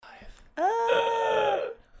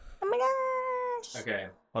Okay,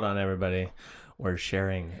 hold on, everybody. We're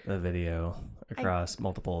sharing the video across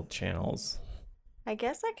multiple channels. I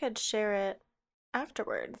guess I could share it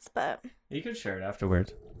afterwards, but You could share it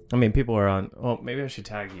afterwards. I mean, people are on. Oh, maybe I should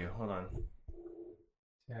tag you. Hold on.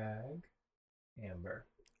 Tag Amber.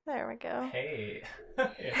 there we go. Hey,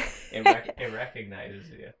 it recognizes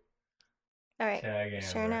you. All right, Tag Amber.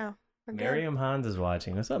 share now. We're good. Miriam Hans is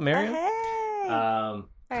watching. What's up, Miriam? Hey. All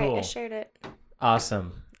right, I shared it.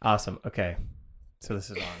 Awesome. Okay, so this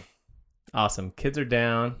is on. Awesome. Kids are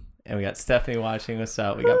down, and we got Stephanie watching. What's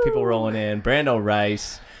up? We got people rolling in. Brando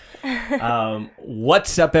Rice.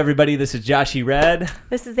 What's up, everybody? This is Joshy Red.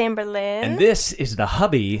 This is Amber Lynn. And this is the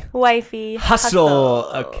Hubby Wifey Hustle.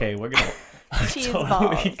 Okay, we're gonna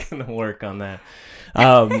totally gonna work on that.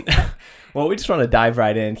 Well, we just want to dive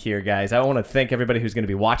right in here, guys. I want to thank everybody who's going to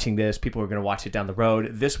be watching this, people who are going to watch it down the road.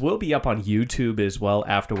 This will be up on YouTube as well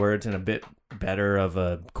afterwards in a bit better of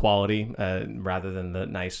a quality rather than the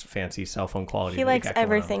nice, fancy cell phone quality. He likes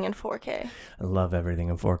everything in 4K. I love everything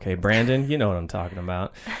in 4K. Brandon, you know what I'm talking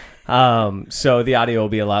about. So the audio will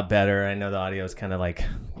be a lot better. I know the audio is kind of like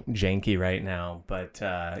janky right now, but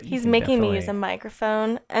he's making me use a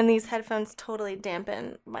microphone, and these headphones totally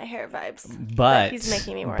dampen my hair vibes. But he's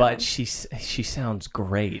making me wear them. She sounds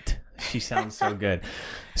great. She sounds so good.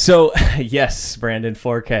 So yes, Brandon,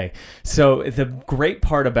 4K. So the great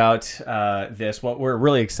part about this, what we're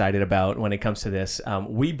really excited about when it comes to this,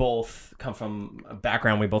 we both come from a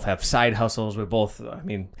background. We both have side hustles.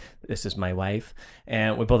 This is my wife,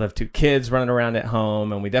 and we both have 2 kids running around at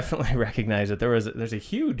home, and we definitely recognize that there's a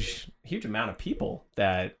huge amount of people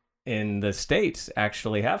that in the States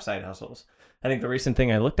actually have side hustles. I think the recent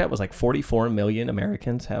thing I looked at was like 44 million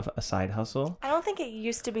Americans have a side hustle. I don't think it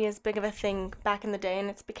used to be as big of a thing back in the day,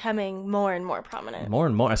 and it's becoming more and more prominent. More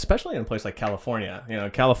and more, especially in a place like California.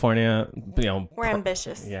 California, we're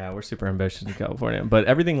ambitious. Yeah, we're super ambitious in California. But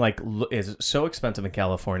everything is so expensive in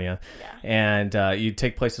California. Yeah. And you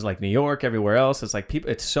take places like New York, everywhere else, it's like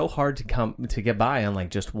it's so hard to get by on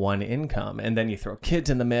like just one income. And then you throw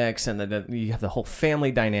kids in the mix, and then you have the whole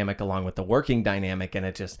family dynamic along with the working dynamic, and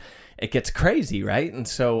it gets crazy, right? And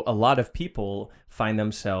so a lot of people find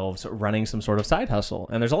themselves running some sort of side hustle,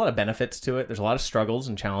 and there's a lot of benefits to it. There's a lot of struggles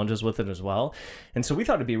and challenges with it as well. And so we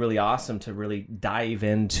thought it'd be really awesome to really dive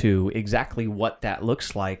into exactly what that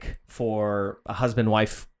looks like for a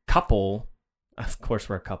husband-wife couple. Of course,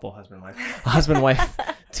 we're a couple, husband-wife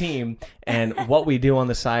team, and what we do on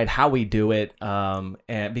the side, how we do it,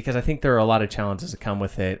 and because I think there are a lot of challenges that come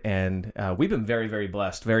with it, and we've been very, very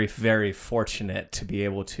blessed, very, very fortunate to be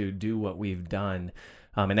able to do what we've done,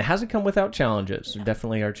 and it hasn't come without challenges. There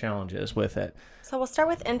definitely are challenges with it. So we'll start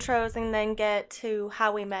with intros and then get to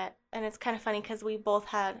how we met. And it's kind of funny because we both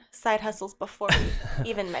had side hustles before we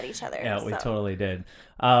even met each other. Yeah, we totally did.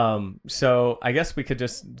 So I guess we could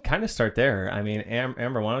just kind of start there. I mean,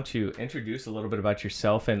 Amber, why don't you introduce a little bit about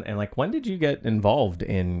yourself and like when did you get involved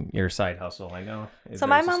in your side hustle? I know. So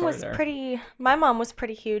my mom was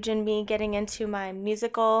pretty huge in me getting into my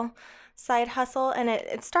musical side hustle, and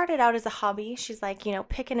it started out as a hobby. She's like,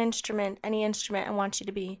 pick an instrument, any instrument, I want you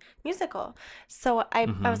to be musical. So I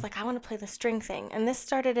was like, I want to play the string thing, and this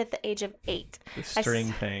started at the age of 8. The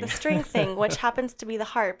string thing, which happens to be the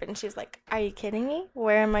harp. And she's like, are you kidding me?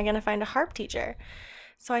 Where am I going to find a harp teacher?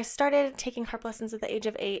 So I started taking harp lessons at the age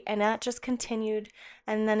of 8, and that just continued.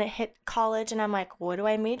 And then it hit college, and I'm like, what do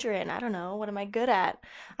I major in? I don't know. What am I good at?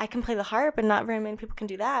 I can play the harp, and not very many people can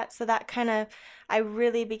do that. So that I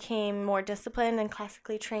really became more disciplined and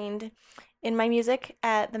classically trained in my music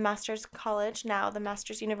at the Master's College, now the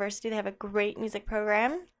Master's University. They have a great music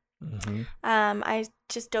program. Mm-hmm. I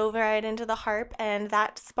just dove right into the harp, and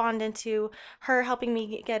that spawned into her helping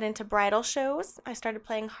me get into bridal shows. I started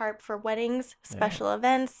playing harp for weddings, special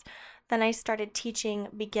events. Then I started teaching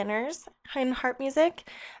beginners in harp music,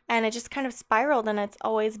 and it just kind of spiraled, and it's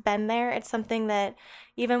always been there. It's something that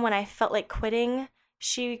even when I felt like quitting,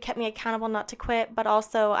 she kept me accountable not to quit, but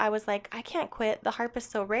also I was like, I can't quit. The harp is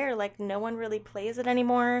so rare. Like, no one really plays it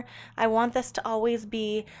anymore. I want this to always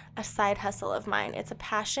be a side hustle of mine. It's a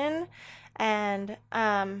passion, and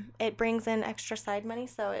it brings in extra side money,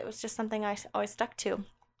 so it was just something I always stuck to.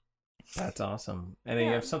 That's awesome. And then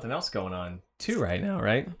you have something else going on too right now,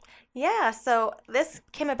 right? Yeah, so this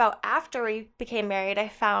came about after we became married. I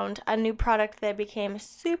found a new product that I became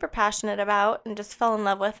super passionate about and just fell in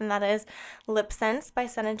love with, and that is Lip Sense by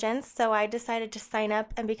Senegence. So I decided to sign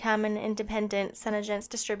up and become an independent Senegence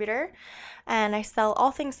distributor, and I sell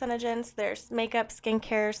all things Senegence. There's makeup,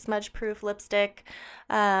 skincare, smudge-proof lipstick,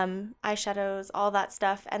 eyeshadows, all that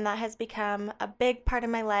stuff, and that has become a big part of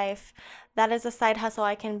my life. That is a side hustle.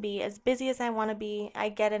 I can be as busy as I want to be. I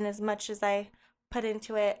get in as much as I put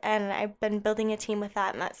into it, and I've been building a team with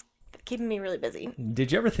that, and that's keeping me really busy.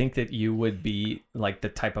 Did you ever think that you would be like the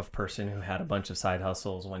type of person who had a bunch of side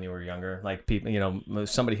hustles when you were younger? Like people, you know,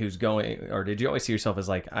 somebody who's going, or did you always see yourself as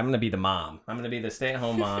like, I'm going to be the mom. I'm going to be the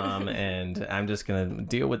stay-at-home mom and I'm just going to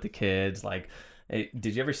deal with the kids. Like,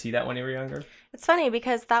 did you ever see that when you were younger? It's funny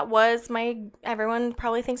because that was everyone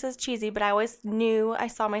probably thinks it's cheesy, but I always knew I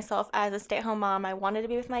saw myself as a stay-at-home mom. I wanted to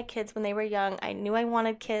be with my kids when they were young. I knew I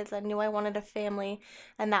wanted kids. I knew I wanted a family,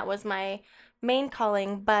 and that was my main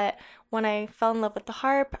calling. But when I fell in love with the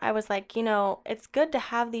harp, I was like, you know, it's good to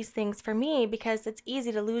have these things for me because it's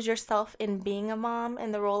easy to lose yourself in being a mom,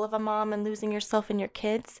 in the role of a mom, and losing yourself in your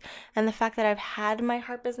kids. And the fact that I've had my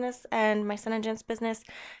harp business and my Son and Gents business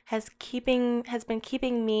has been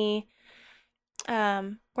keeping me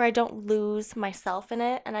where I don't lose myself in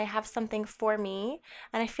it, and I have something for me.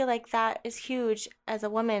 And I feel like that is huge as a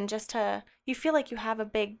woman, you feel like you have a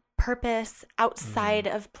big purpose outside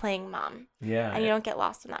of playing mom. Yeah. And you don't get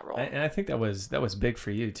lost in that role. And I think that was big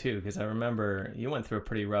for you too, because I remember you went through a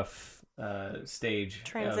pretty rough stage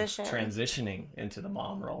of transitioning into the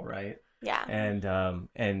mom role, right? Yeah.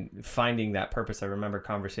 And finding that purpose. I remember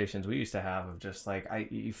conversations we used to have of just like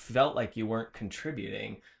you felt like you weren't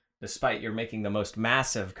contributing despite you're making the most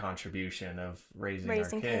massive contribution of raising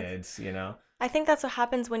our kids, you know? I think that's what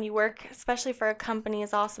happens when you work, especially for a company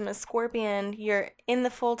as awesome as Scorpion. You're in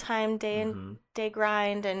the full-time day and day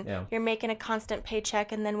grind, and you're making a constant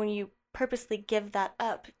paycheck. And then when you purposely give that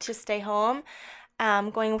up to stay home,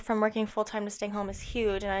 going from working full-time to staying home is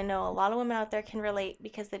huge. And I know a lot of women out there can relate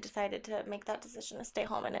because they decided to make that decision to stay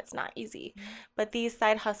home, and it's not easy. But these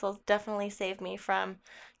side hustles definitely saved me from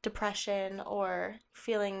depression or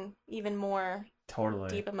feeling even more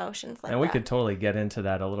deep emotions like that. And we could totally get into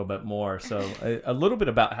that a little bit more. So a little bit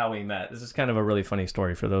about how we met. This is kind of a really funny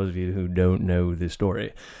story for those of you who don't know the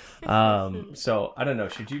story. So I don't know.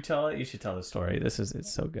 Should you tell it? You should tell the story.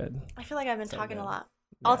 It's so good. I feel like I've been talking a lot.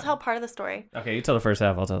 I'll tell part of the story. Okay, you tell the first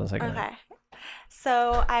half. I'll tell the second half. Okay.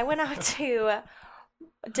 So I went out to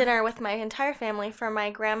dinner with my entire family for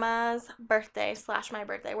my grandma's birthday / my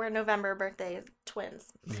birthday. We're November birthday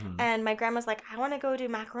twins. And my grandma's like, I want to go do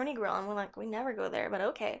macaroni grill. And we're like, we never go there, but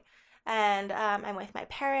okay. And I'm with my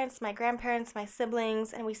parents, my grandparents, my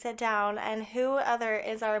siblings, and we sit down. And who other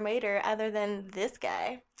is our waiter other than this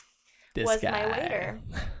guy? My waiter.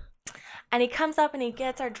 And he comes up and he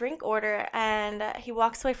gets our drink order, and he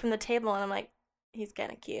walks away from the table, and I'm like, he's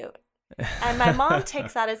kind of cute. And my mom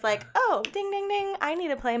takes that as like, oh, ding, ding, ding, I need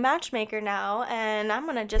to play matchmaker now, and I'm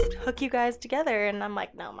going to just hook you guys together. And I'm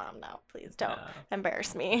like, no, Mom, no, please don't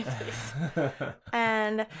embarrass me, please.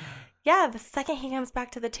 And yeah, the second he comes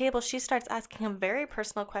back to the table, she starts asking him very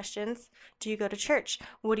personal questions. Do you go to church?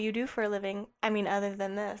 What do you do for a living? I mean, other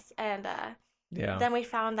than this. And then we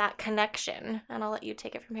found that connection, and I'll let you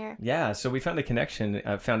take it from here. Yeah, so we found a connection.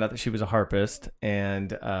 I found out that she was a harpist,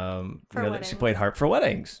 and that she played harp for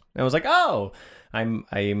weddings. And I was like, oh, I'm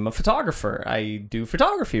a photographer. I do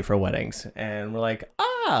photography for weddings. And we're like,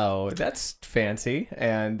 oh, that's fancy.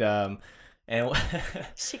 And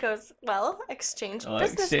she goes, well, exchange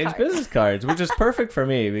business cards, which is perfect for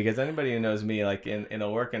me because anybody who knows me, like in a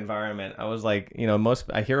work environment, I was like, you know,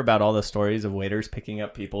 I hear about all the stories of waiters picking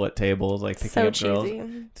up people at tables, like picking up girls.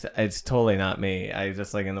 It's totally not me. I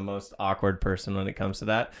just like am the most awkward person when it comes to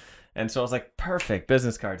that. And so I was like, perfect,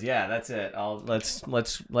 business cards. Yeah, that's it.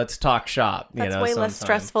 Let's talk shop. That's way less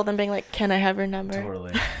stressful than being like, can I have your number?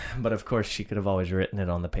 Totally. But of course, she could have always written it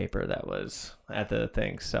on the paper that was at the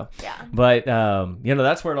thing. So yeah. But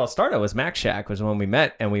that's where it all started. Was Mac Shack was when we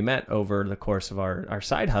met, and we met over the course of our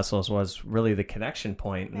side hustles was really the connection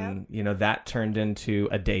point, and that turned into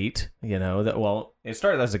a date. It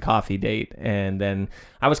started as a coffee date, and then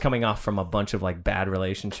I was coming off from a bunch of like bad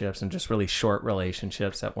relationships and just really short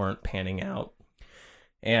relationships that weren't panning out.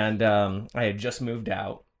 And I had just moved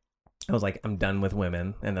out. I was like, I'm done with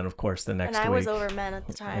women. And then, of course, the next week. And I was over men at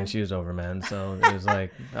the time. And she was over men. So it was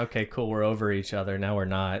like, okay, cool. We're over each other. Now we're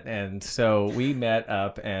not. And so we met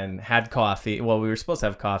up and had coffee. Well, we were supposed to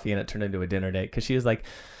have coffee, and it turned into a dinner date because she was like,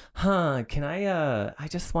 can I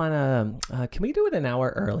just want to, can we do it an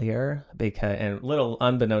hour earlier? And little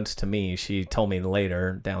unbeknownst to me, she told me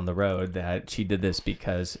later down the road that she did this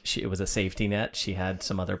because it was a safety net. She had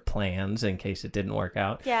some other plans in case it didn't work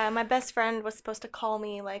out. Yeah, my best friend was supposed to call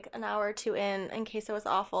me like an hour or two in case it was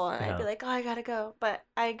awful. And I'd be like, oh, I gotta go. But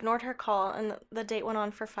I ignored her call, and the date went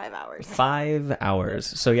on for 5 hours. 5 hours.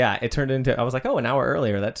 So yeah, it turned into, I was like, oh, an hour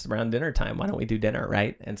earlier. That's around dinner time. Why don't we do dinner,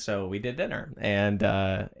 right? And so we did dinner.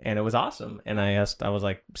 And it was awesome. And I was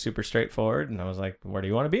like super straightforward. And I was like, where do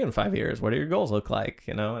you want to be in 5 years? What do your goals look like?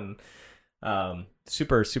 And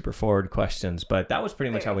Super, super forward questions, but that was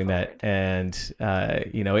pretty much how we met. And,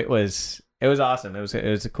 it was awesome. It was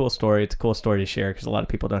a cool story. It's a cool story to share because a lot of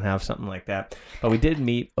people don't have something like that. But we did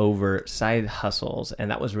meet over side hustles, and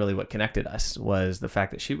that was really what connected us, was the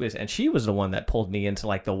fact that she was the one that pulled me into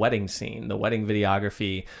like the wedding scene, the wedding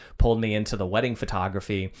videography, pulled me into the wedding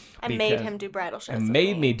photography. And made him do bridal shows. And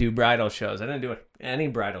made me do bridal shows. I didn't do any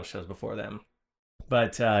bridal shows before then.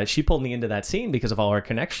 But she pulled me into that scene because of all our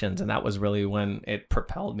connections, and that was really when it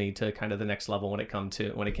propelled me to kind of the next level when it came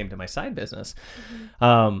to my side business.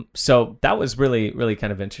 Mm-hmm. So that was really, really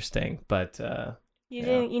kind of interesting. But you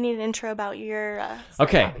need an intro about your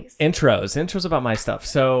hobbies. Intros about my stuff.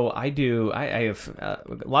 So I have a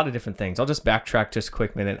lot of different things. I'll just backtrack just a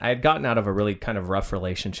quick minute. I had gotten out of a really kind of rough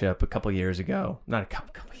relationship a couple years ago. Not a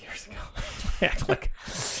couple years ago. Act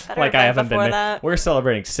like I haven't been there. We're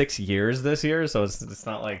celebrating 6 years this year, so it's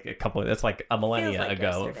not like a couple. It's like a millennia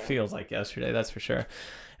ago. Yesterday. It feels like yesterday. That's for sure.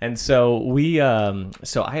 And so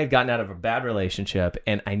so I had gotten out of a bad relationship,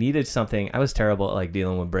 and I needed something. I was terrible at like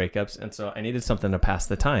dealing with breakups, and so I needed something to pass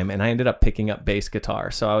the time. And I ended up picking up bass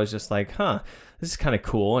guitar. So I was just like, this is kind of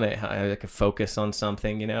cool, and I could focus on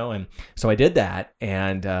something, And so I did that,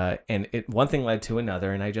 and one thing led to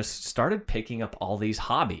another, and I just started picking up all these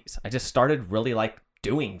hobbies. I just started really like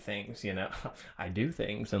doing things, I do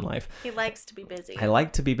things in life. He likes to be busy. I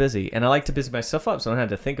like to be busy, and I like to busy myself up, so I don't have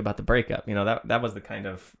to think about the breakup. That was the kind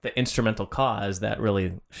of the instrumental cause that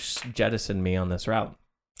really jettisoned me on this route.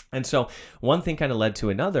 And so one thing kind of led to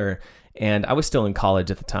another, and I was still in college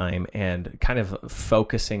at the time and kind of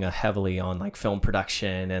focusing heavily on like film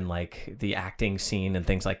production and like the acting scene and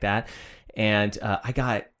things like that. And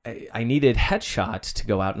I needed headshots to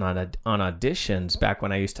go out on auditions back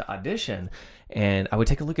when I used to audition. And I would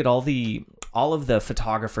take a look at all of the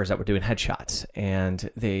photographers that were doing headshots, and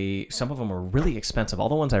some of them were really expensive. All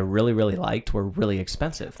the ones I really, really liked were really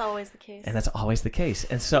expensive. That's always the case. And that's always the case.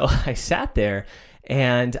 And so I sat there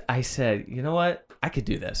and I said, you know what? I could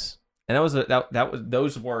do this. And that was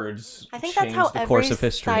those words. I think that's how the course of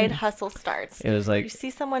history. Side hustle starts. It was like you see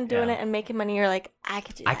someone doing it and making money, you're like, I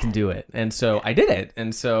could do that. I can do it. And so I did it.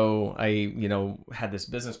 And so I, had this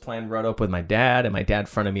business plan wrote up with my dad, and my dad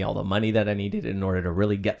fronted me all the money that I needed in order to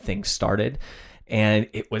really get things started. And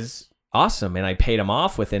it was awesome. And I paid him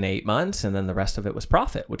off within 8 months, and then the rest of it was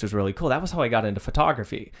profit, which was really cool. That was how I got into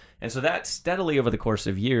photography. And so that steadily over the course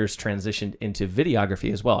of years transitioned into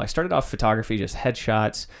videography as well. I started off photography, just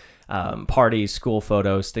headshots, parties, school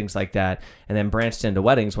photos, things like that, and then branched into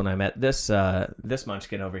weddings when I met this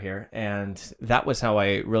munchkin over here. And that was how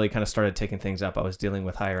I really kind of started taking things up. I was dealing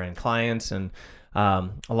with higher end clients and a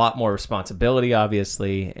lot more responsibility,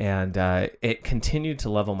 obviously, and it continued to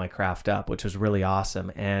level my craft up, which was really awesome.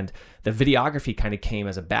 And the videography kind of came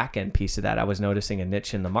as a back end piece of that. I was noticing a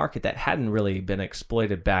niche in the market that hadn't really been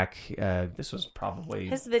exploited back. This was probably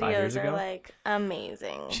his 5 years videos ago. are like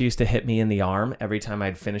amazing. She used to hit me in the arm every time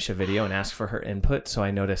I'd finish a video and ask for her input. So I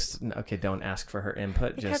noticed, okay, don't ask for her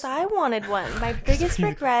input. Because I wanted one. My biggest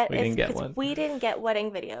regret is because we didn't get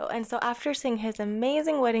wedding video. And so after seeing his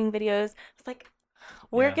amazing wedding videos, it's like,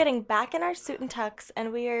 we're getting back in our suit and tux,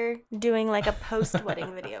 and we are doing like a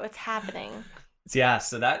post-wedding video. It's happening. Yeah,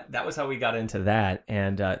 so that was how we got into that.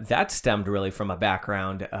 And that stemmed really from a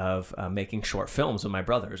background of making short films with my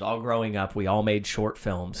brothers. All growing up, we all made short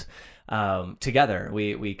films together.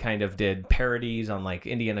 We kind of did parodies on like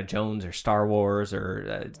Indiana Jones or Star Wars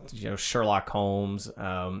or Sherlock Holmes,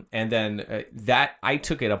 and then that I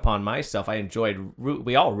took it upon myself.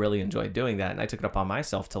 We all really enjoyed doing that, and I took it upon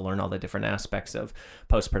myself to learn all the different aspects of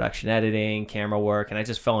post-production editing, camera work, and I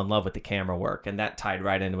just fell in love with the camera work, and that tied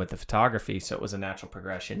right in with the photography. So it was a natural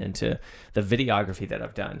progression into the videography that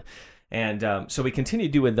I've done. And so we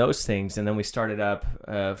continued doing those things, and then we started up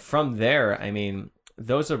from there. I mean,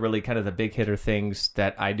 those are really kind of the big hitter things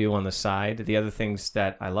that I do on the side. The other things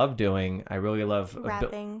that I love doing, I really love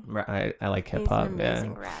rapping. I like hip hop. He's an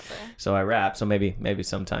amazing rapper. So I rap. So maybe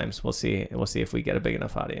sometimes we'll see if we get a big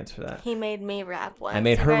enough audience for that. He made me rap once. I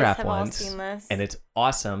made her rap have once, all seen this. and it's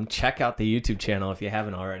awesome. Check out the YouTube channel if you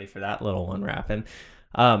haven't already for that little one rapping.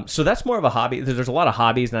 So that's more of a hobby. There's a lot of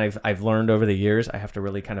hobbies, and I've learned over the years I have to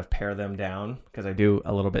really kind of pare them down because I do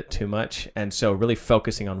a little bit too much. And so really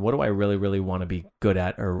focusing on what do I really, really want to be good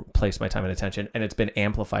at or place my time and attention. And it's been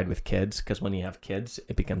amplified with kids, because when you have kids,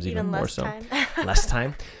 it becomes even more so. Less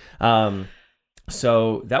time.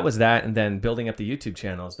 So that was that, and then building up the YouTube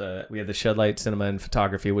channels. We have the Shedlight Cinema and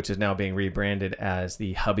Photography, which is now being rebranded as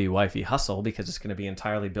the Hubby Wifey Hustle, because it's going to be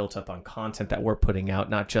entirely built up on content that we're putting out,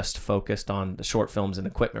 not just focused on the short films and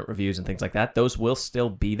equipment reviews and things like that. Those will still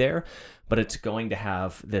be there, but it's going to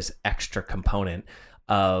have this extra component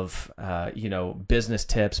of, business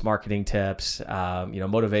tips, marketing tips,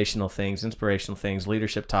 motivational things, inspirational things,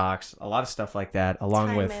 leadership talks, a lot of stuff like that, along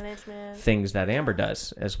Time with management. things that Amber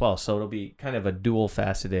does as well. So it'll be kind of a dual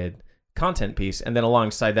faceted content piece. And then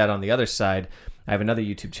alongside that, on the other side, I have another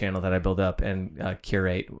YouTube channel that I build up and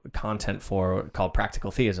curate content for called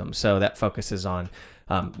Practical Theism. So that focuses on,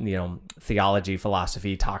 theology,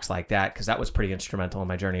 philosophy, talks like that, because that was pretty instrumental in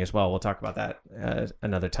my journey as well. We'll talk about that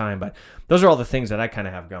another time. But those are all the things that I kind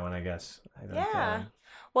of have going, I guess.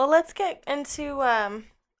 Well, let's get into,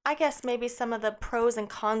 I guess, maybe some of the pros and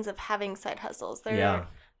cons of having side hustles.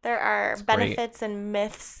 There are benefits and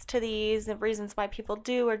myths to these and reasons why people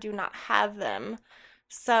do or do not have them.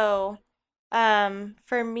 So,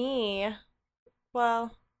 for me,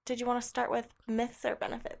 well, did you want to start with myths or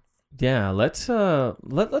benefits? Yeah, let's start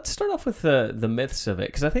off with the myths of it,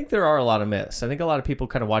 because I think there are a lot of myths. I think a lot of people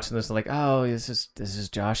kind of watching this are like, oh, this is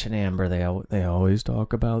Josh and Amber. They always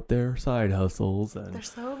talk about their side hustles and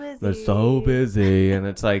they're so busy. And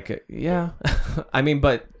it's like, yeah, I mean,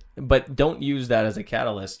 but don't use that as a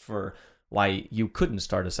catalyst for why you couldn't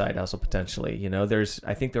start a side hustle potentially.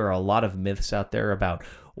 I think there are a lot of myths out there about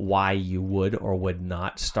why you would or would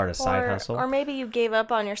not start a side hustle. Or maybe you gave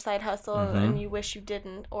up on your side hustle and you wish you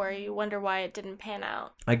didn't, or you wonder why it didn't pan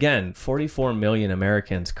out. Again, 44 million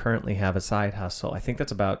Americans currently have a side hustle. I think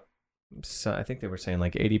that's about, I think they were saying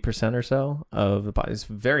like 80% or so of the body. It's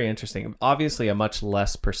very interesting. Obviously, a much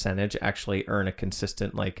less percentage actually earn a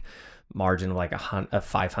consistent margin of like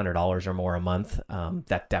 $500 or more a month.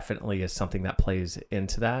 That definitely is something that plays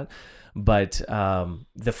into that. But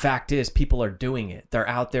the fact is, people are doing it. They're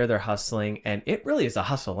out there, they're hustling, and it really is a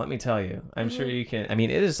hustle. Let me tell you. I'm sure you can. I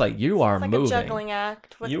mean, it is like you are moving. It's like a juggling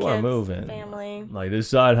act with you kids, are moving. Family. Like, this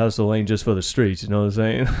side hustle ain't just for the streets. You know what I'm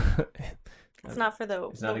saying? It's not for the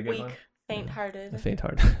weak. Faint-hearted.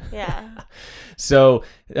 Faint-hearted. Yeah. So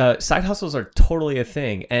side hustles are totally a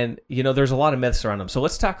thing. And, there's a lot of myths around them. So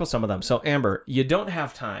let's tackle some of them. So, Amber, you don't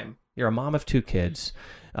have time. You're a mom of 2 kids.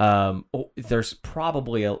 There's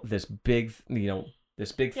probably this big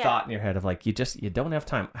thought in your head of like, you don't have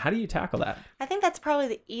time. How do you tackle that? I think that's probably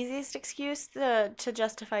the easiest excuse to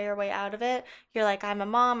justify your way out of it. You're like, I'm a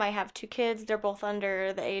mom. I have 2 kids. They're both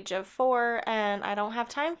under the age of 4, and I don't have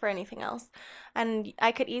time for anything else. And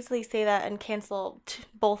I could easily say that and cancel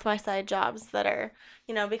both my side jobs that are,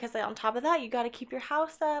 because on top of that, you got to keep your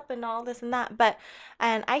house up and all this and that.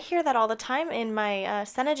 And I hear that all the time in my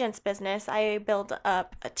Senegence business. I build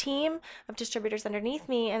up a team of distributors underneath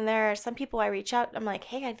me, and there are some people I reach out. I'm like,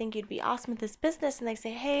 hey, I think you'd be awesome with this business. And they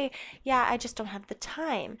say, hey, yeah, I just don't have the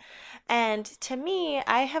time. And to me,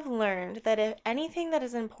 I have learned that if anything that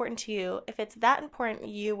is important to you, if it's that important,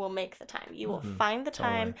 you will make the time. You will find the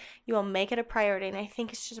time. You will make it a priority. And I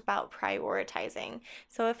think it's just about prioritizing.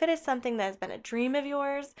 So if it is something that has been a dream of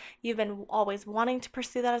yours, you've been always wanting to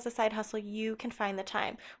pursue that as a side hustle, you can find the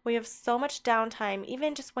time. We have so much downtime,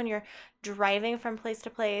 even just when you're driving from place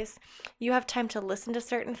to place, you have time to listen to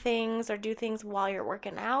certain things or do things while you're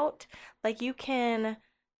working out. Like, you can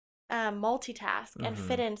multitask and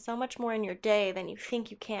fit in so much more in your day than you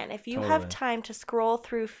think you can. If you have time to scroll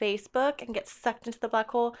through Facebook and get sucked into the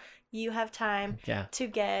black hole, you have time to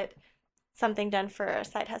get something done for a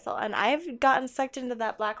side hustle. And I've gotten sucked into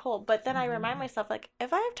that black hole, but then I remind myself, like,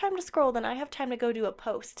 if I have time to scroll, then I have time to go do a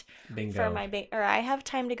post for my or I have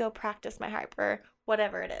time to go practice my harp or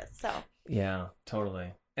whatever it is. So yeah,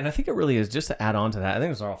 totally. And I think it really is, just to add on to that, I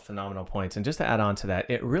think those are all phenomenal points. And just to add on to that,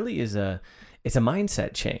 it really is it's a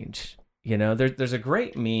mindset change. There's a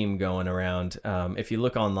great meme going around. If you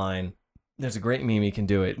look online, there's a great meme you can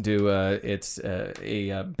do. It's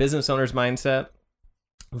a business owner's mindset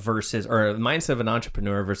versus, or a mindset of an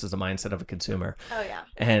entrepreneur versus a mindset of a consumer. Oh yeah.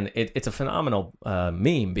 And it's a phenomenal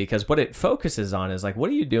meme, because what it focuses on is like, what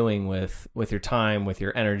are you doing with your time, with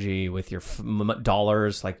your energy, with your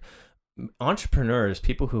dollars? Like, entrepreneurs,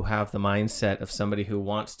 people who have the mindset of somebody who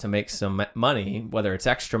wants to make some money, whether it's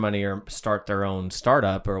extra money or start their own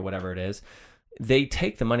startup or whatever it is, they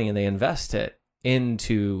take the money and they invest it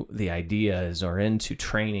into the ideas or into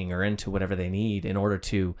training or into whatever they need in order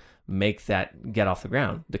to make that get off the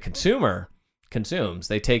ground. The consumer consumes.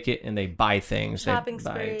 They take it and they buy things. Shopping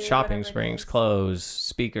springs, clothes,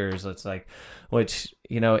 speakers. It's like, which,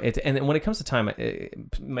 and when it comes to time,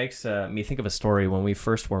 it makes me think of a story when we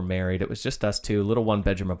first were married. It was just us two, little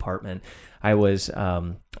 1-bedroom apartment. I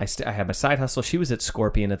had my side hustle. She was at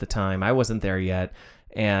Scorpion at the time. I wasn't there yet.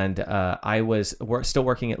 And I was still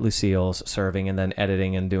working at Lucille's, serving and then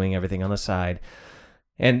editing and doing everything on the side.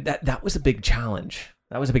 And that was a big challenge.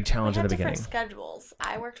 That was a big challenge in the beginning. We had different schedules.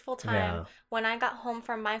 I worked full time. Yeah. When I got home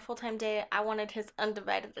from my full time day, I wanted his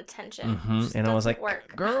undivided attention. And I was like,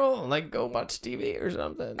 girl, like go watch TV or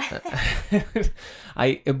something.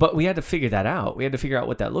 But we had to figure that out. We had to figure out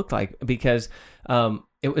what that looked like because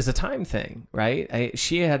it was a time thing, right?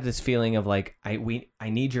 She had this feeling of like, I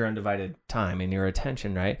need your undivided time and your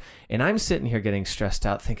attention, right? And I'm sitting here getting stressed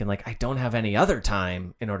out thinking like, I don't have any other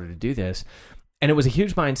time in order to do this. And it was a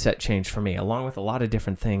huge mindset change for me, along with a lot of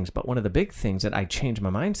different things. But one of the big things that I changed my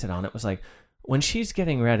mindset on, it was like, when she's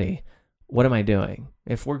getting ready, what am I doing?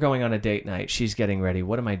 If we're going on a date night, she's getting ready,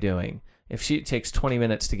 what am I doing? If she takes 20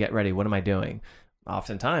 minutes to get ready, what am I doing?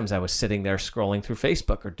 Oftentimes I was sitting there scrolling through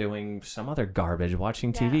Facebook or doing some other garbage,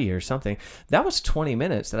 watching TV or something. That was 20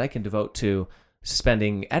 minutes that I can devote to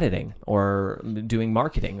spending editing or doing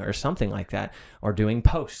marketing or something like that, or doing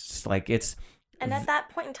posts. Like it's... And at that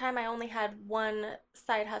point in time, I only had one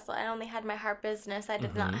side hustle. I only had my harp business. I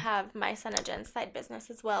did not have my Senegence side business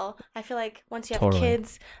as well. I feel like once you have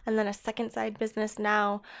kids and then a second side business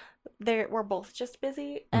now, we're both just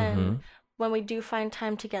busy. And when we do find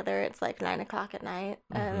time together, it's like 9 o'clock at night.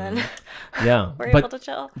 And then we're able to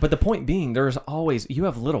chill. But the point being, you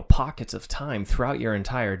have little pockets of time throughout your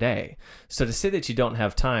entire day. So to say that you don't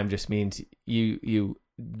have time just means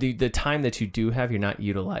the time that you do have, you're not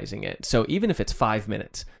utilizing it. So even if it's 5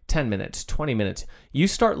 minutes, 10 minutes, 20 minutes, you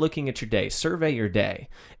start looking at your day, survey your day,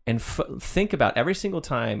 and think about every single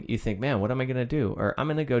time you think, man, what am I going to do? Or I'm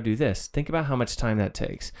going to go do this. Think about how much time that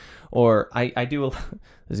takes. Or I do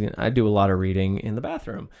a lot of reading in the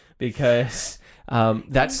bathroom because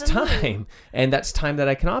that's time. And that's time that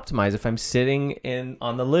I can optimize. If I'm sitting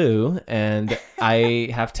on the loo and I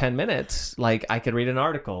have 10 minutes, like I could read an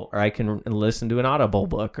article or I can listen to an Audible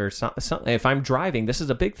book or something. If I'm driving, this is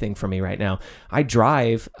a big thing for me right now. I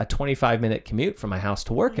drive a 25-minute commute from my house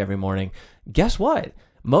to work every morning. Guess what?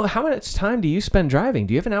 How much time do you spend driving?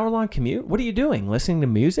 Do you have an hour-long commute? What are you doing? Listening to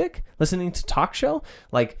music? Listening to talk show?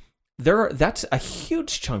 Like, that's a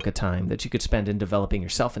huge chunk of time that you could spend in developing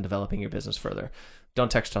yourself and developing your business further. Don't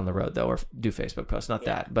text on the road, though, or do Facebook posts. Not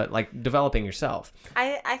that, but like developing yourself.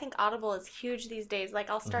 I think Audible is huge these days. Like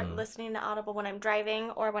I'll start listening to Audible when I'm driving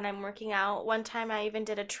or when I'm working out. One time I even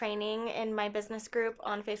did a training in my business group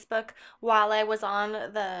on Facebook while I was on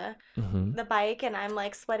the bike, and I'm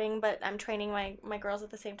like sweating, but I'm training my girls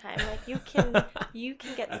at the same time. Like you can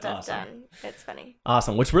get stuff done. It's funny.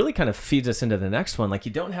 Awesome. Which really kind of feeds us into the next one. Like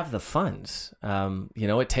you don't have the funds.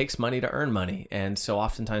 It takes money to earn money, and so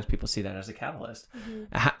oftentimes people see that as a catalyst.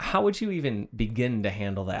 How would you even begin to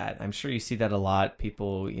handle that? I'm sure you see that a lot.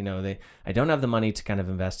 People, I don't have the money to kind of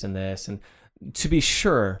invest in this. And to be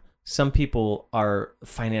sure, some people are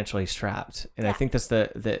financially strapped. And I think that's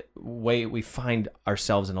the way we find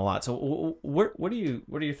ourselves in a lot. So what are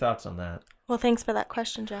your thoughts on that? Well, thanks for that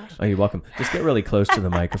question, Josh. Oh, you're welcome. Just get really close to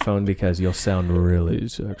the microphone because you'll sound really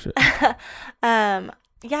sexy.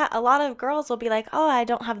 Yeah, a lot of girls will be like, oh, I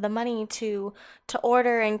don't have the money to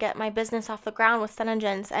order and get my business off the ground with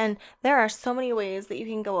Senegence. And there are so many ways that you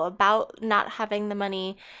can go about not having the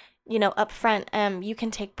money, up front. You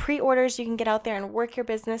can take pre-orders. You can get out there and work your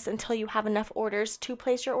business until you have enough orders to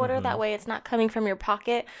place your order. That way it's not coming from your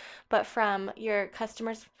pocket, but from your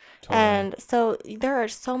customers. Totally. And so there are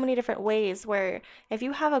so many different ways where if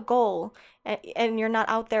you have a goal and you're not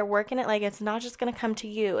out there working it, like it's not just going to come to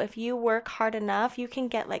you. If you work hard enough, you can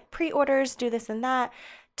get like pre-orders, do this and that,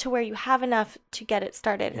 to where you have enough to get it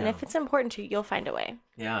started. And if it's important to you, you'll find a way.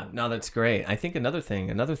 Yeah, no, that's great. I think another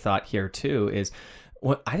thought here too is,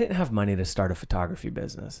 I didn't have money to start a photography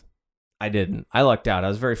business. I didn't. I lucked out. I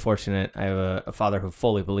was very fortunate. I have a father who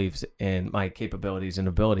fully believes in my capabilities and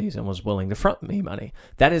abilities and was willing to front me money.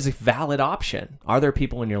 That is a valid option. Are there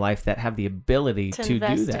people in your life that have the ability to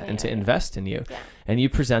do that and to invest in you? Yeah. And you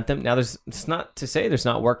present them. Now, it's not to say there's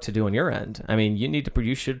not work to do on your end. I mean,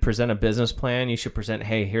 you should present a business plan. You should present,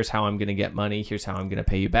 hey, here's how I'm going to get money. Here's how I'm going to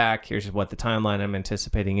pay you back. Here's what the timeline I'm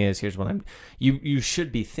anticipating is. Here's what you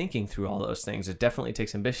should be thinking through all those things. It definitely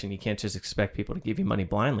takes ambition. You can't just expect people to give you money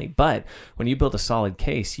blindly. But when you build a solid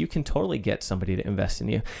case, you can totally get somebody to invest in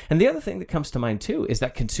you. And the other thing that comes to mind too is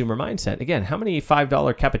that consumer mindset. Again, how many $5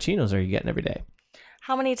 cappuccinos are you getting every day?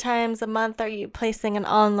 How many times a month are you placing an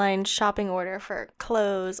online shopping order for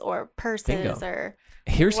clothes or purses? Bingo. Or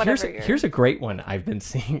here's a great one I've been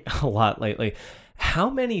seeing a lot lately. How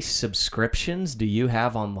many subscriptions do you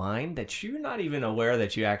have online that you're not even aware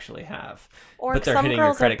that you actually have? But they're hitting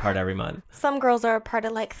your credit card every month. Some girls are a part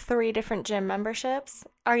of like 3 different gym memberships.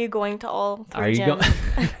 Are you going to all Are three you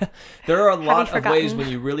gyms? There are a Have lot you of ways forgotten? when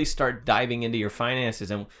you really start diving into your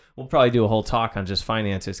finances, and we'll probably do a whole talk on just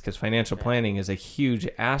finances because financial planning is a huge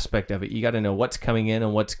aspect of it. You got to know what's coming in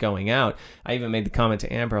and what's going out. I even made the comment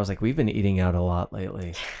to Amber, I was like, we've been eating out a lot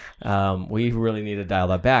lately. We really need to dial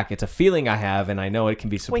that back. It's a feeling I have, and I know it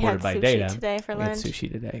can be We supported had by sushi data. today for We had lunch.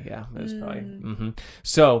 sushi today, yeah. It was probably.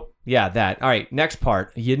 So, yeah, that. All right, next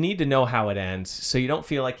part. You need to know how it ends so you don't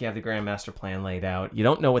feel like you have the grand master plan laid out. You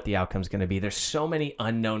don't know what the outcome's going to be. There's so many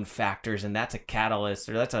unknown factors, and that's a catalyst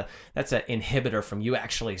or that's an inhibitor from you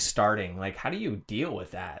actually starting. Like, how do you deal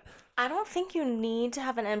with that? I don't think you need to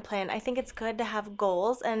have an end plan. I think it's good to have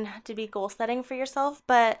goals and to be goal setting for yourself,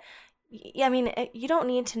 but yeah, I mean, you don't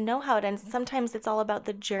need to know how it ends. Sometimes it's all about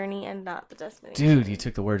the journey and not the destination. Dude, you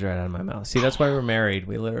took the words right out of my mouth. See, that's why we're married.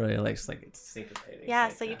 We literally it's it's syncopating. Yeah,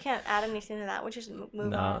 like so you that. can't add anything to that. We just move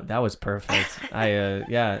No, on. that was perfect. I'm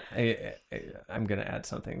gonna add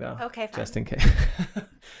something though. Okay, fine. Just in case.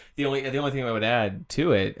 the only thing I would add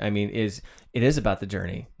to it, I mean, is it is about the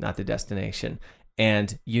journey, not the destination,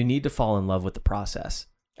 and you need to fall in love with the process.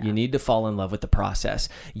 Yeah. You need to fall in love with the process.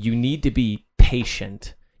 You need to be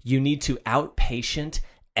patient. You need to outpatient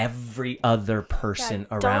every other person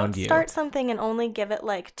around you. Don't start something and only give it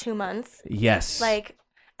like 2 months. Yes. Like,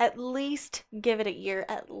 at least give it a year,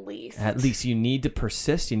 at least. At least you need to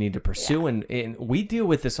persist. You need to pursue. Yeah. And we deal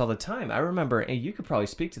with this all the time. I remember, and you could probably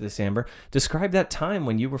speak to this, Amber, describe that time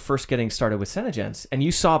when you were first getting started with Synergens and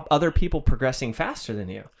you saw other people progressing faster than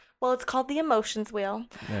you. Well, it's called the emotions wheel.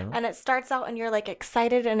 Yeah. And it starts out and you're like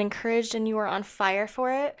excited and encouraged and you are on fire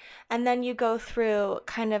for it. And then you go through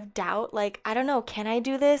kind of doubt, like, I don't know, can I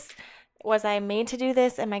do this? Was I made to do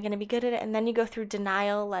this? Am I going to be good at it? And then you go through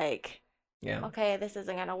denial, like, Yeah. okay, this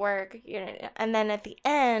isn't going to work. And then at the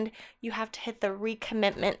end, you have to hit the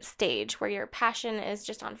recommitment stage where your passion is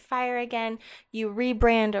just on fire again. You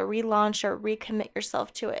rebrand or relaunch or recommit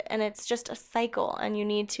yourself to it. And it's just a cycle and you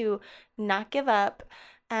need to not give up.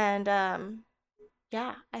 And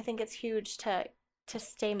yeah, I think it's huge to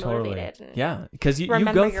stay motivated. Totally. And Yeah, because you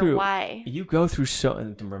remember go your through why. You go through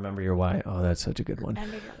remember your why. Oh, that's such a good one.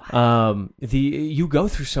 Remember your why. You go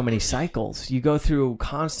through so many cycles. You go through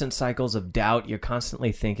constant cycles of doubt. You're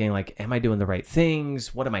constantly thinking like, am I doing the right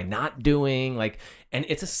things? What am I not doing? Like, and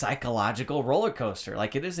it's a psychological roller coaster.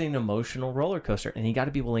 Like, it is an emotional roller coaster, and you got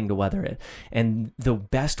to be willing to weather it. And the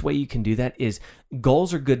best way you can do that is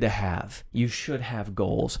goals are good to have. You should have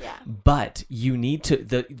goals, Yeah. but you need to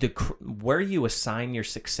where you assign your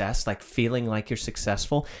success, like feeling like you're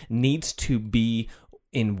successful, needs to be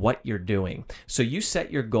in what you're doing. So you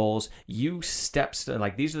set your goals, steps,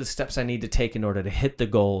 like these are the steps I need to take in order to hit the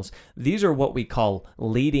goals. These are what we call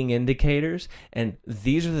leading indicators, and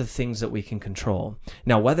these are the things that we can control.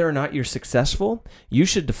 Now, whether or not you're successful, you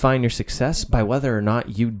should define your success by whether or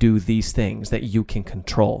not you do these things that you can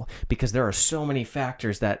control, because there are so many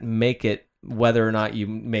factors that make it whether or not you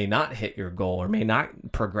may not hit your goal or may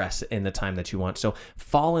not progress in the time that you want. So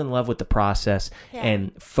fall in love with the process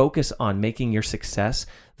and focus on making your success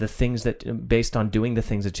the things that based on doing the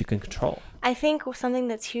things that you can control. I think something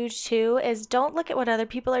that's huge too is don't look at what other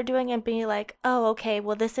people are doing and be like, oh, okay,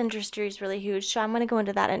 well, this industry is really huge, so I'm going to go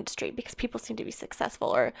into that industry because people seem to be successful.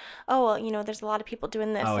 Or, oh, well, there's a lot of people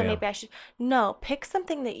doing this, so maybe I should. No, pick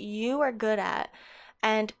something that you are good at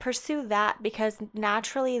and pursue that, because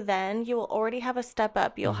naturally then you will already have a step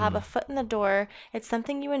up. You'll have a foot in the door. It's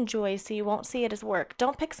something you enjoy, so you won't see it as work.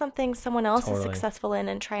 Don't pick something someone else is successful in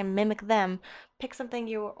and try and mimic them. Pick something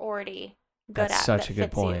you're already good That's at. such that a good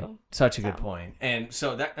fits point. you. Such a good point. And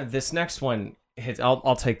so this next one hits.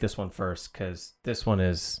 I'll take this one first because this one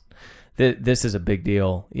is. This is a big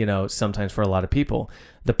deal, sometimes for a lot of people.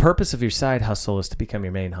 The purpose of your side hustle is to become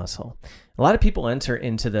your main hustle. A lot of people enter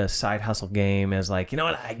into the side hustle game as like, you know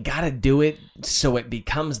what, I got to do it so it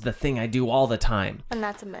becomes the thing I do all the time. And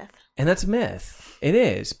that's a myth. And that's a myth. It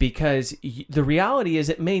is, because the reality is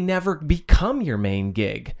it may never become your main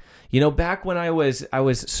gig. Back when I was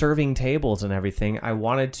serving tables and everything, I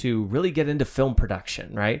wanted to really get into film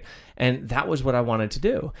production, right? And that was what I wanted to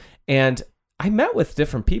do. And I met with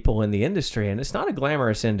different people in the industry, and it's not a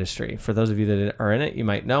glamorous industry. For those of you that are in it, you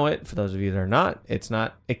might know it. For those of you that are not, it's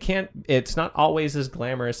not always as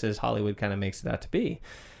glamorous as Hollywood kind of makes it out to be.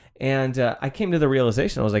 And I came to the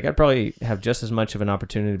realization, I was like, I'd probably have just as much of an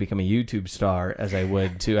opportunity to become a YouTube star as I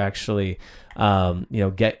would to actually,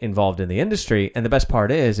 get involved in the industry. And the best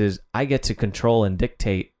part is I get to control and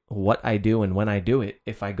dictate what I do and when I do it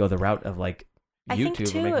if I go the route of like I think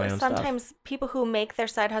YouTube or make my too, own stuff. sometimes people who make their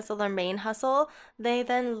side hustle their main hustle, they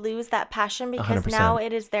then lose that passion because now 100%.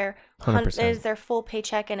 it is their it 100%. is their full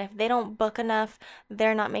paycheck, and if they don't book enough,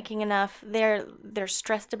 they're not making enough. They're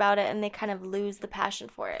stressed about it, and they kind of lose the passion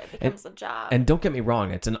for it. It becomes a job. And don't get me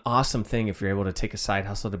wrong, it's an awesome thing if you're able to take a side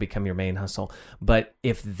hustle to become your main hustle. But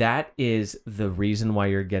if that is the reason why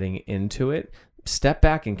you're getting into it, step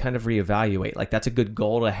back and kind of reevaluate. Like, that's a good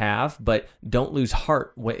goal to have, but don't lose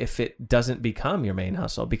heart if it doesn't become your main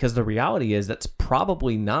hustle, because the reality is that's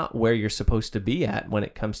probably not where you're supposed to be at when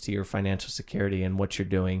it comes to your financial security and what you're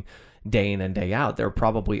doing day in and day out. There are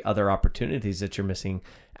probably other opportunities that you're missing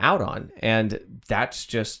out on. And that's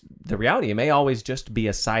just the reality. It may always just be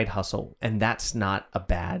a side hustle, and that's not a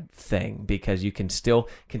bad thing, because you can still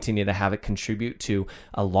continue to have it contribute to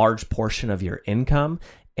a large portion of your income,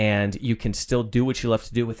 and you can still do what you love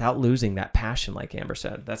to do without losing that passion, like Amber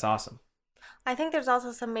said. That's awesome. I think there's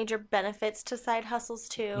also some major benefits to side hustles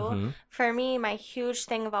too. For me, my huge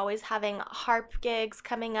thing of always having harp gigs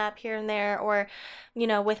coming up here and there, or,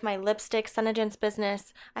 with my lipstick Senegence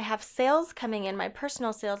business, I have sales coming in, my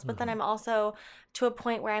personal sales, but then I'm also to a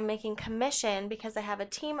point where I'm making commission because I have a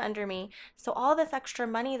team under me. So all this extra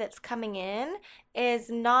money that's coming in is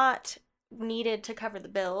not needed to cover the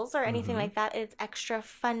bills or anything like that. It's extra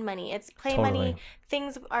fun money. It's play money,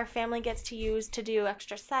 things our family gets to use to do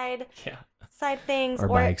extra side things, or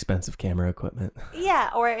buy expensive camera equipment.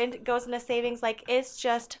 Yeah, or it goes into savings. Like, it's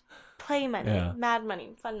just play money, mad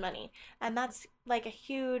money, fun money, and that's like a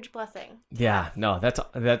huge blessing. Yeah, no, that's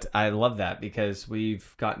I love that, because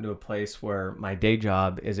we've gotten to a place where my day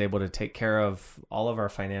job is able to take care of all of our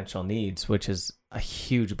financial needs, which is a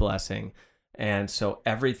huge blessing. And so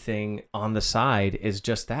everything on the side is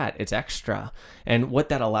just that. It's extra. And what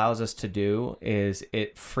that allows us to do is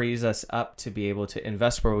it frees us up to be able to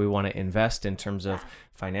invest where we want to invest in terms of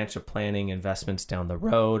financial planning, investments down the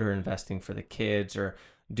road, or investing for the kids, or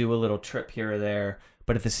do a little trip here or there.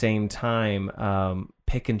 But at the same time,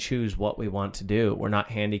 pick and choose what we want to do. We're not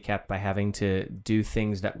handicapped by having to do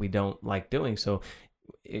things that we don't like doing. So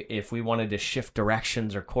if we wanted to shift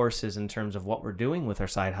directions or courses in terms of what we're doing with our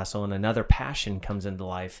side hustle, and another passion comes into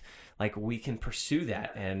life, like, we can pursue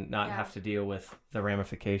that and not have to deal with the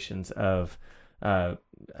ramifications of a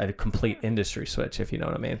complete industry switch, if you know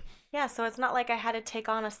what I mean. Yeah, so it's not like I had to take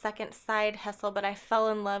on a second side hustle, but I fell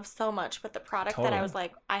in love so much with the product that I was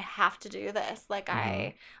like, I have to do this. Like,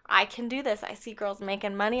 I can do this. I see girls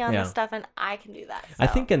making money on this stuff, and I can do that. So. I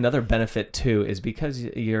think another benefit too is because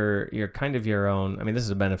you're kind of your own. I mean, this is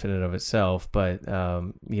a benefit in and of itself, but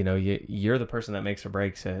you're the person that makes or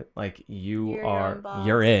breaks it. Like, you're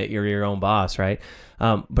your own boss, right?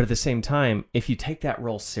 But at the same time, if you take that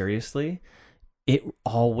role seriously, it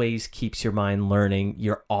always keeps your mind learning.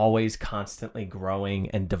 You're always constantly growing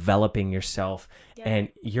and developing yourself, and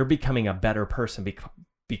you're becoming a better person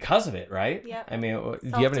because of it, right? Yeah. I mean, do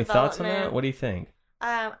you have any thoughts on that? What do you think?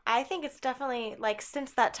 I think it's definitely, like,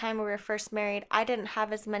 since that time we were first married, I didn't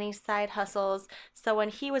have as many side hustles. So when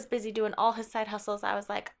he was busy doing all his side hustles, I was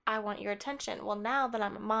like, I want your attention. Well, now that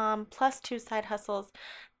I'm a mom plus 2 side hustles,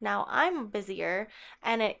 now I'm busier,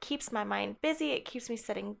 and it keeps my mind busy. It keeps me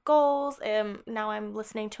setting goals. Now I'm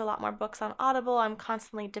listening to a lot more books on Audible. I'm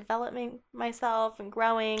constantly developing myself and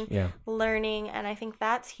growing, learning, and I think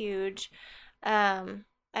that's huge. And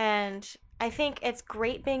I think it's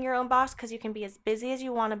great being your own boss because you can be as busy as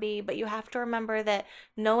you want to be, but you have to remember that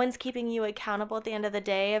no one's keeping you accountable at the end of the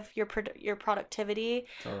day of your productivity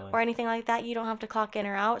or anything like that. You don't have to clock in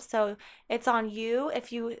or out. So it's on you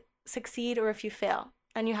if you succeed or if you fail.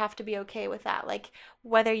 And you have to be okay with that. Like,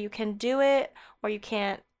 whether you can do it or you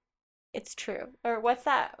can't, it's true. Or what's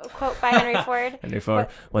that quote by Henry Ford? Henry Ford,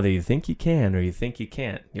 whether you think you can or you think you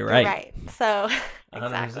can't, you're right. Right. So,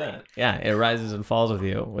 100%. Exactly. Yeah, it rises and falls with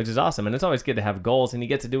you, which is awesome. And it's always good to have goals, and you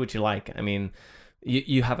get to do what you like. I mean,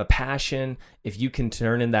 you have a passion. If you can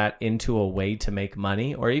turn that into a way to make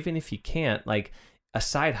money, or even if you can't, like, a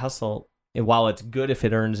side hustle, and while it's good if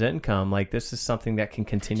it earns income, like, this is something that can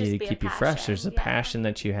continue to keep you fresh. There's a passion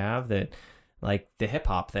that you have that, like the hip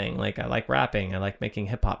hop thing. Like, I like rapping, I like making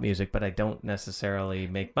hip hop music, but I don't necessarily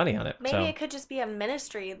make money on it. Maybe it could just be a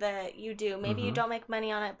ministry that you do. Maybe you don't make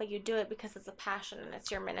money on it, but you do it because it's a passion and it's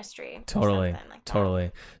your ministry. Totally. Like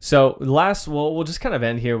Totally. So we'll just kind of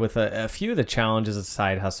end here with a few of the challenges of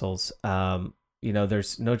side hustles.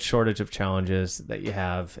 There's no shortage of challenges that you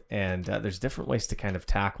have, and there's different ways to kind of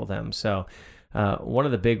tackle them. So one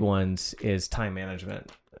of the big ones is time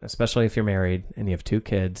management, especially if you're married and you have 2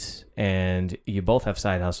 kids and you both have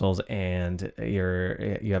side hustles and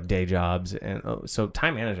you have day jobs. And so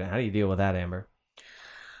time management, how do you deal with that, Amber?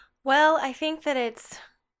 Well, I think that it's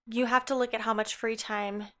you have to look at how much free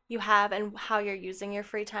time you have and how you're using your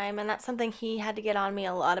free time. And that's something he had to get on me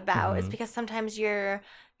a lot about, is because sometimes you're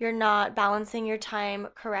not balancing your time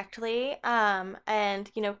correctly.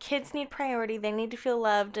 And kids need priority. They need to feel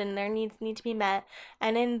loved and their needs need to be met.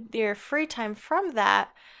 And in your free time from that,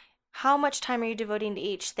 how much time are you devoting to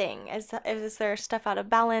each thing? Is there stuff out of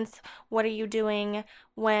balance? What are you doing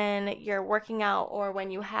when you're working out, or when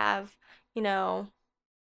you have,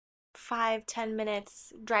 5-10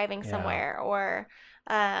 minutes driving somewhere? Or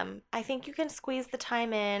I think you can squeeze the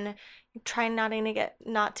time in. Try not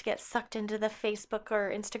to get sucked into the Facebook or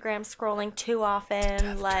Instagram scrolling too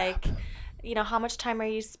often. How much time are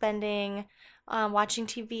you spending watching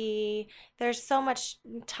TV? There's so much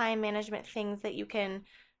time management things that you can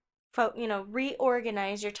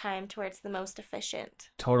reorganize your time to where it's the most efficient.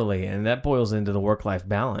 Totally. And that boils into the work-life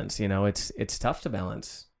balance. It's tough to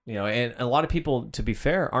balance. And a lot of people, to be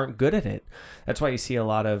fair, aren't good at it. That's why you see a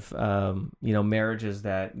lot of, marriages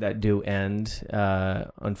that do end,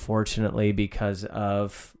 unfortunately, because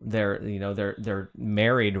of they're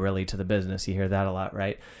married really to the business. You hear that a lot,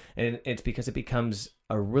 right? And it's because it becomes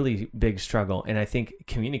a really big struggle. And I think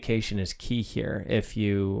communication is key here. If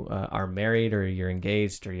you are married or you're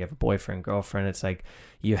engaged or you have a boyfriend, girlfriend, it's like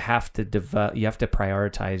you have to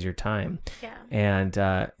prioritize your time. Yeah. And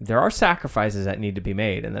there are sacrifices that need to be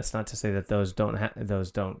made, and that's not to say that those don't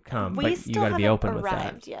come. But you got to be open with that. We still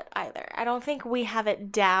haven't arrived yet either. I don't think we have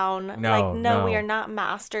it down. No, we are not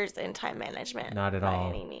masters in time management. Not at all. By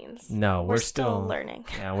any means. No, we're still learning.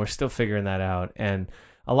 Yeah, we're still figuring that out. And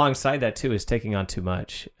alongside that too is taking on too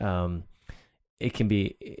much. You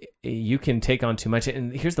can take on too much.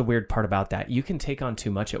 And here's the weird part about that. You can take on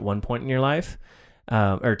too much at one point in your life,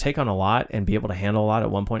 or take on a lot and be able to handle a lot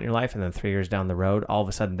at one point in your life. And then 3 years down the road, all of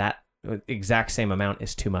a sudden that exact same amount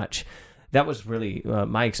is too much. That was really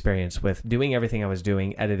my experience with doing everything I was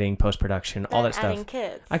doing, editing, post-production, all that stuff.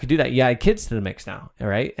 Kids. I could do that. Yeah, I add kids to the mix now, all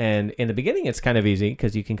right? And in the beginning, it's kind of easy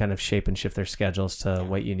because you can kind of shape and shift their schedules to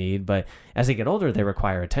what you need. But as they get older, they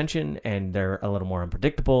require attention, and they're a little more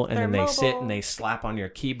unpredictable. And then they sit and they slap on your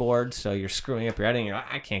keyboard, so you're screwing up your editing. You're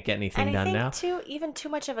like, I can't get anything done now. Too, even too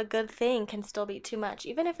much of a good thing can still be too much.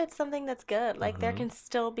 Even if it's something that's good, there can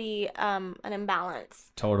still be an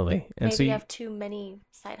imbalance. Totally. And maybe so you have too many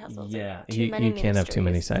side hustles. Yeah, you can't have too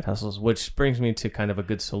many side hustles, which brings me to kind of a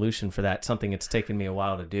good solution for that, something it's taken me a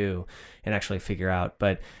while to do and actually figure out,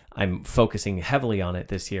 but I'm focusing heavily on it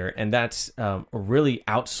this year, and that's really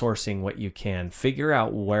outsourcing what you can. Figure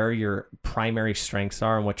out where your primary strengths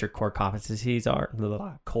are and what your core competencies are.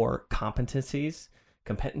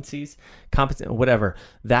 Whatever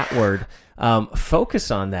that word.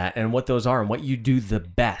 Focus on that and what those are and what you do the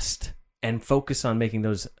best. And focus on making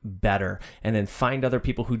those better, and then find other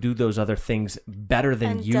people who do those other things better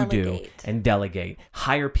than you do, and delegate.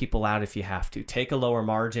 Hire people out if you have to. Take a lower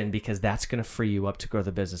margin because that's going to free you up to grow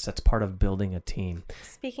the business. That's part of building a team.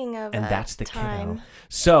 Speaking of and that's the time. Kiddo.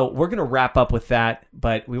 So we're going to wrap up with that,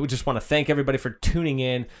 but we would just want to thank everybody for tuning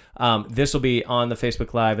in. This will be on the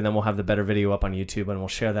Facebook Live, and then we'll have the better video up on YouTube, and we'll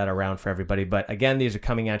share that around for everybody. But again, these are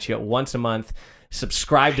coming at you once a month.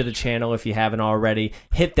 Subscribe to the channel if you haven't already.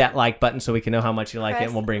 Hit that like button so we can know how much you like it,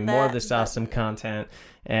 and we'll bring more of this awesome content.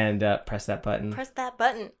 And press that button. Press that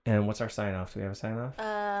button. And what's our sign off? Do we have a sign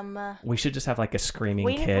off? We should just have like a screaming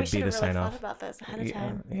kid be the sign off. We should have really thought about this ahead of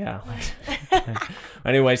time. Yeah.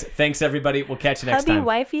 Anyways, thanks everybody. We'll catch you next time. Hubby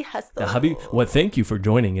Wifey Hustle. Well, thank you for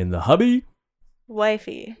joining in the Hubby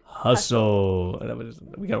Wifey Hustle.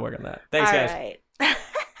 We got to work on that. Thanks, guys. All right.